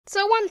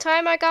So one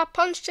time I got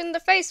punched in the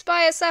face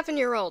by a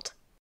 7-year-old.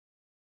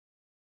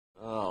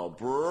 Oh,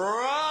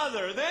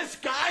 brother, this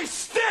guy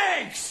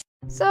stinks!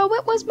 So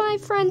it was my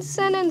friend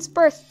Senon's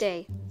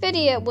birthday.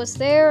 Vidya was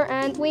there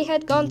and we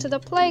had gone to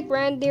the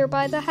playground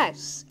nearby the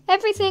house.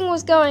 Everything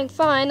was going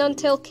fine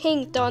until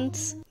King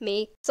Dunce,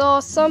 me, saw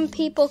some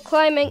people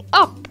climbing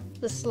up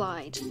the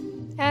slide.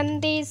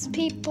 And these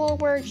people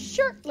were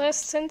shirtless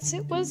since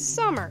it was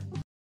summer.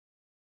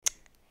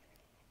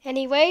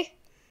 Anyway,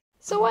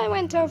 so I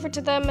went over to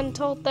them and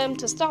told them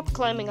to stop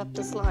climbing up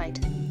the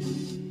slide.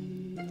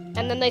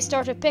 And then they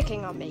started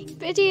picking on me.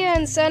 Vidya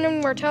and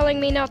Senon were telling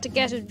me not to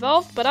get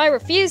involved, but I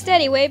refused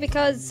anyway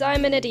because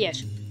I'm an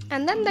idiot.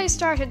 And then they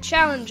started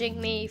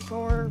challenging me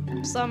for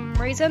some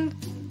reason.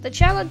 The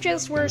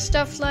challenges were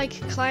stuff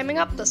like climbing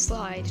up the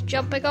slide,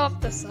 jumping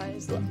off the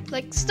slide,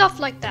 like stuff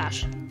like that.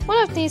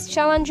 One of these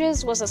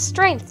challenges was a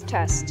strength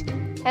test.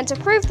 And to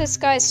prove this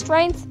guy's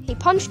strength, he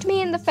punched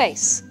me in the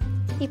face.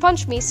 He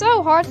punched me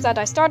so hard that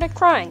I started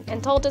crying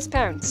and told his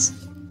parents.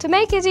 To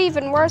make it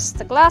even worse,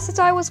 the glasses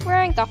I was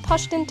wearing got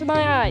pushed into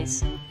my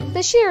eyes.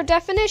 The sheer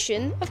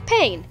definition of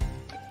pain.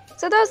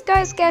 So those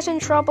guys get in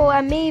trouble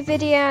and me,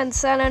 Vidya, and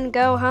Senon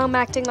go home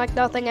acting like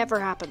nothing ever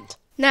happened.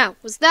 Now,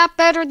 was that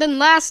better than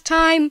last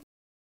time?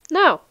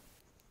 No.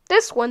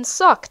 This one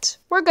sucked.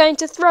 We're going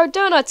to throw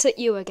donuts at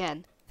you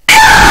again.